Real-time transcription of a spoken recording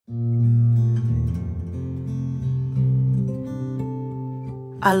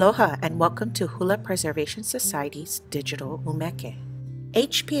Aloha and welcome to Hula Preservation Society's Digital ʻUmeke.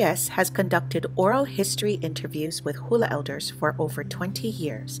 HPS has conducted oral history interviews with hula elders for over 20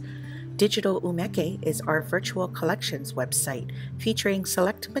 years. Digital ʻUmeke is our virtual collections website featuring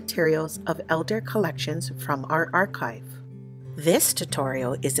select materials of elder collections from our archive. This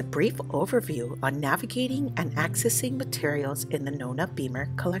tutorial is a brief overview on navigating and accessing materials in the Nona Beamer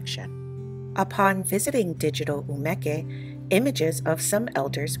collection. Upon visiting Digital ʻUmeke, images of some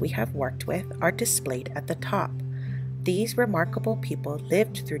elders we have worked with are displayed at the top. These remarkable people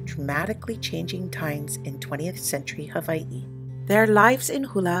lived through dramatically changing times in 20th century Hawaii. Their lives in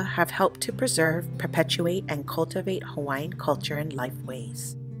hula have helped to preserve, perpetuate, and cultivate Hawaiian culture and life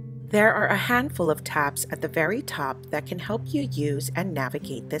ways. There are a handful of tabs at the very top that can help you use and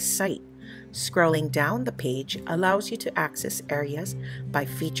navigate this site. Scrolling down the page allows you to access areas by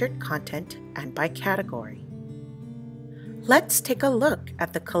featured content and by category. Let's take a look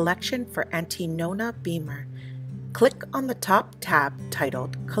at the collection for Auntie Nona Beamer. Click on the top tab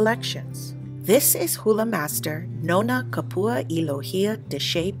titled Collections. This is Hula Master Nona Kapua Ilohia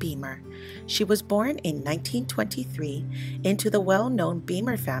Deshe Beamer. She was born in 1923 into the well-known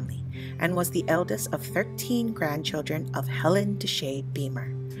Beamer family and was the eldest of 13 grandchildren of Helen Deshe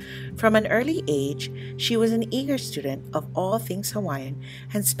Beamer. From an early age, she was an eager student of all things Hawaiian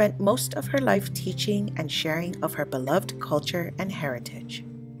and spent most of her life teaching and sharing of her beloved culture and heritage.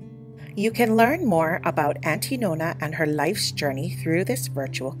 You can learn more about Auntie Nona and her life's journey through this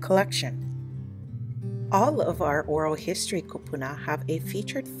virtual collection. All of our oral history kupuna have a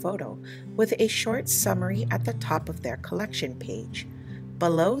featured photo with a short summary at the top of their collection page.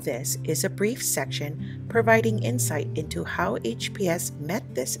 Below this is a brief section providing insight into how HPS met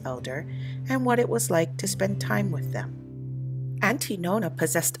this elder and what it was like to spend time with them. Auntie Nona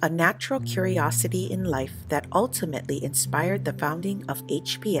possessed a natural curiosity in life that ultimately inspired the founding of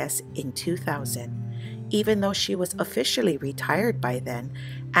HPS in 2000. Even though she was officially retired by then,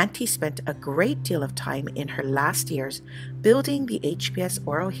 Auntie spent a great deal of time in her last years building the HPS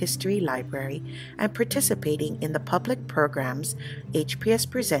Oral History Library and participating in the public programs HPS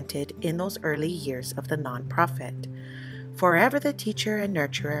presented in those early years of the nonprofit. Forever the teacher and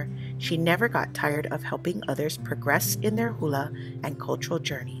nurturer, she never got tired of helping others progress in their hula and cultural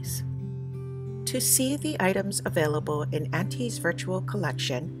journeys. To see the items available in Auntie's virtual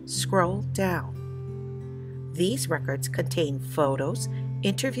collection, scroll down. These records contain photos,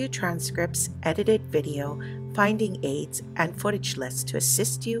 interview transcripts, edited video, finding aids, and footage lists to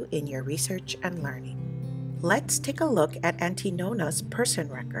assist you in your research and learning. Let's take a look at Auntie Nona's person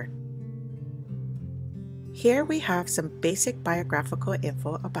record. Here we have some basic biographical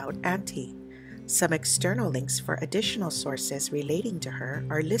info about Auntie. Some external links for additional sources relating to her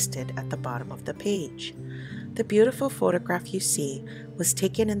are listed at the bottom of the page. The beautiful photograph you see was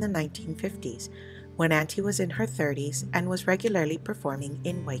taken in the 1950s, when Auntie was in her 30s and was regularly performing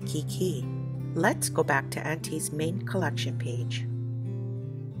in Waikiki. Let's go back to Auntie's main collection page.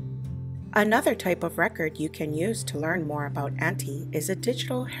 Another type of record you can use to learn more about Auntie is a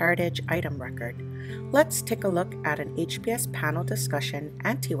digital heritage item record. Let's take a look at an HPS panel discussion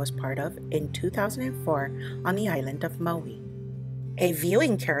Auntie was part of in 2004 on the island of Maui. A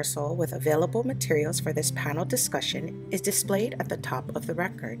viewing carousel with available materials for this panel discussion is displayed at the top of the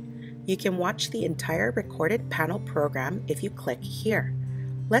record. You can watch the entire recorded panel program if you click here.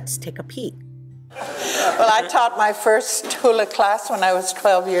 Let's take a peek. Well, I taught my first hula class when I was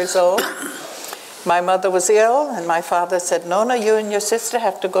 12 years old. My mother was ill, and my father said, "Nona, you and your sister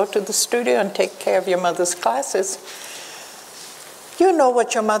have to go to the studio and take care of your mother's classes. You know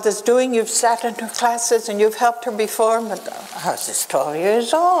what your mother's doing. You've sat in her classes and you've helped her before." But I was just 12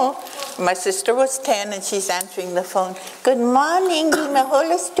 years old. My sister was 10 and she's answering the phone. "Good morning, in the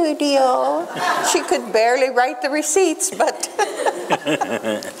hula studio." She could barely write the receipts, but...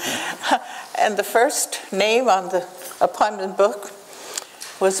 And the first name on the appointment book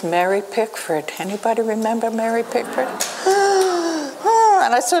was Mary Pickford. Anybody remember Mary Pickford?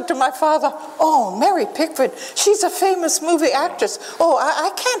 And I said to my father, "Oh, Mary Pickford, she's a famous movie actress. Oh,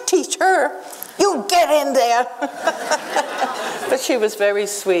 I can't teach her. You get in there." But she was very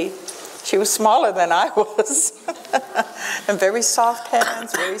sweet. She was smaller than I was. And very soft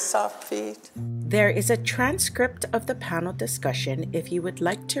hands, very soft feet. There is a transcript of the panel discussion if you would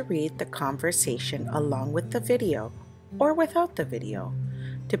like to read the conversation along with the video or without the video.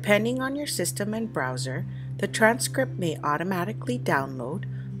 Depending on your system and browser, the transcript may automatically download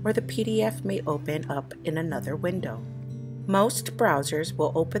or the PDF may open up in another window. Most browsers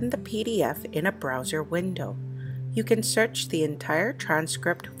will open the PDF in a browser window. You can search the entire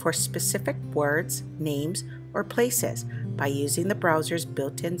transcript for specific words, names, or places, by using the browser's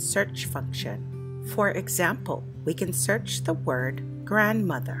built-in search function. For example, we can search the word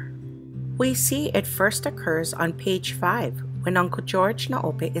grandmother. We see it first occurs on page 5 when Uncle George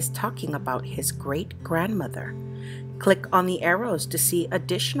Naope is talking about his great-grandmother. Click on the arrows to see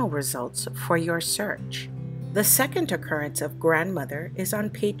additional results for your search. The second occurrence of grandmother is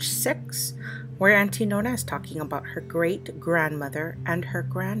on page 6, where Auntie Nona is talking about her great-grandmother and her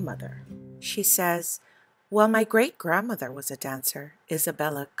grandmother. She says, "Well, my great-grandmother was a dancer,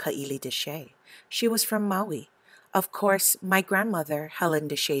 Isabella Kaili Deshay. She was from Maui. Of course, my grandmother, Helen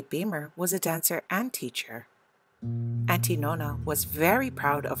Deshay Beamer, was a dancer and teacher." Auntie Nona was very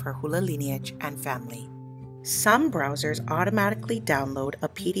proud of her hula lineage and family. Some browsers automatically download a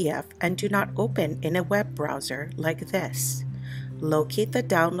PDF and do not open in a web browser like this. Locate the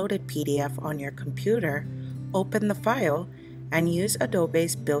downloaded PDF on your computer, open the file, and use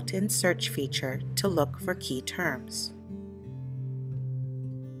Adobe's built-in search feature to look for key terms.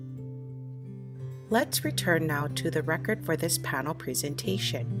 Let's return now to the record for this panel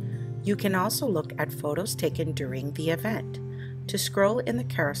presentation. You can also look at photos taken during the event. To scroll in the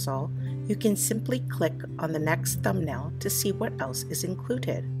carousel, you can simply click on the next thumbnail to see what else is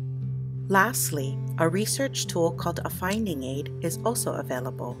included. Lastly, a research tool called a finding aid is also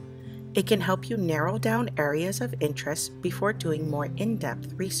available. It can help you narrow down areas of interest before doing more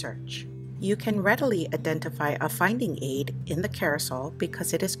in-depth research. You can readily identify a finding aid in the carousel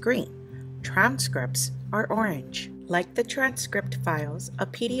because it is green. Transcripts are orange. Like the transcript files, a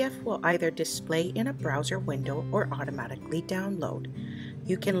PDF will either display in a browser window or automatically download.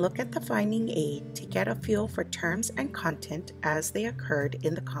 You can look at the finding aid to get a feel for terms and content as they occurred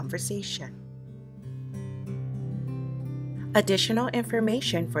in the conversation. Additional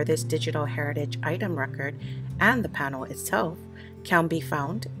information for this digital heritage item record and the panel itself can be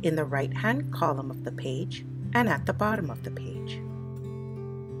found in the right-hand column of the page and at the bottom of the page.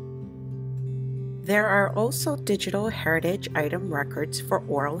 There are also digital heritage item records for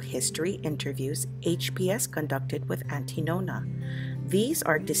oral history interviews HPS conducted with Auntie Nona. These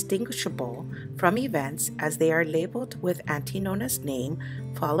are distinguishable from events as they are labeled with Auntie Nona's name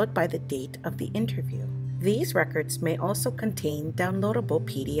followed by the date of the interview. These records may also contain downloadable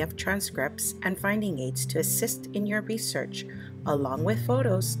PDF transcripts and finding aids to assist in your research, along with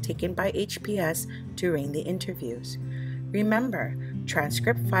photos taken by HPS during the interviews. Remember,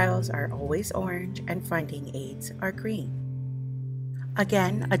 transcript files are always orange and finding aids are green.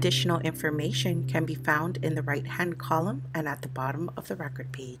 Again, additional information can be found in the right-hand column and at the bottom of the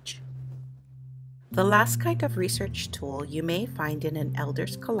record page. The last kind of research tool you may find in an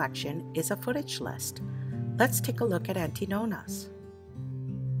elder's collection is a footage list. Let's take a look at Auntie Nona's.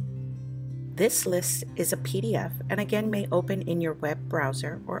 This list is a PDF and again may open in your web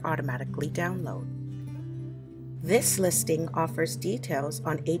browser or automatically download. This listing offers details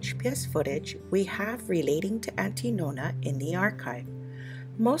on HPS footage we have relating to Auntie Nona in the archive.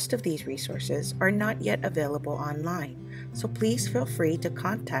 Most of these resources are not yet available online, so please feel free to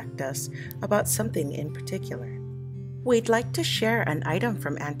contact us about something in particular. We'd like to share an item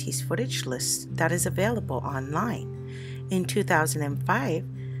from Auntie's footage list that is available online. In 2005,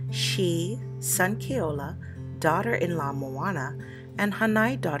 she, son Keola, daughter-in-law Moana, and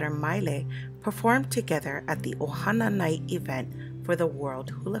Hanai daughter Maile performed together at the Ohana Night event for the World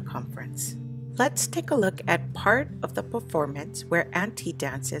Hula Conference. Let's take a look at part of the performance where Auntie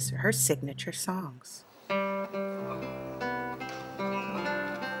dances her signature songs.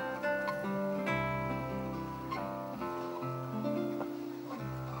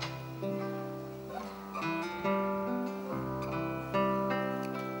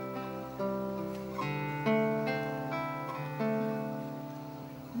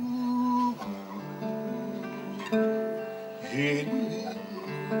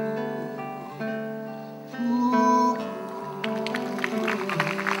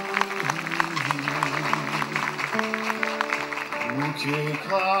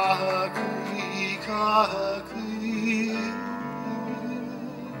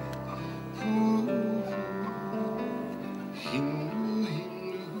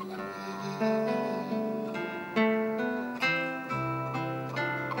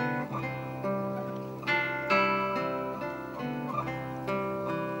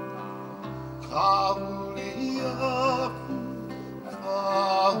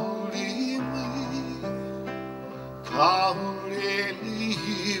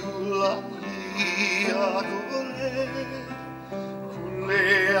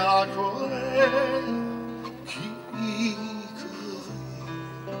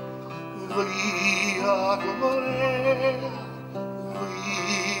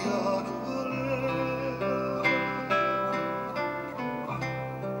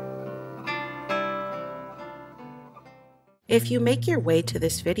 If you make your way to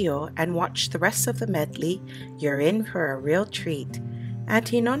this video and watch the rest of the medley, you're in for a real treat.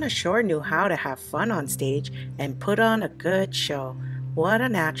 Auntie Nona sure knew how to have fun on stage and put on a good show. What a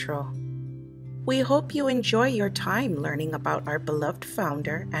natural. We hope you enjoy your time learning about our beloved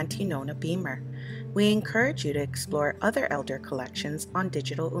founder, Auntie Nona Beamer. We encourage you to explore other elder collections on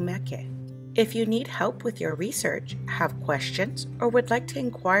digital ʻUmeke. If you need help with your research, have questions, or would like to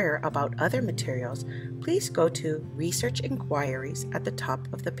inquire about other materials, please go to Research Inquiries at the top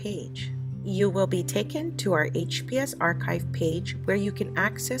of the page. You will be taken to our HPS archive page where you can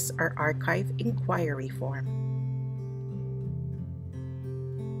access our archive inquiry form.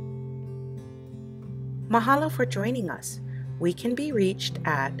 Mahalo for joining us. We can be reached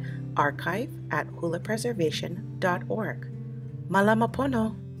at archive@hulapreservation.org. Malama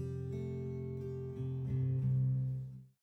pono.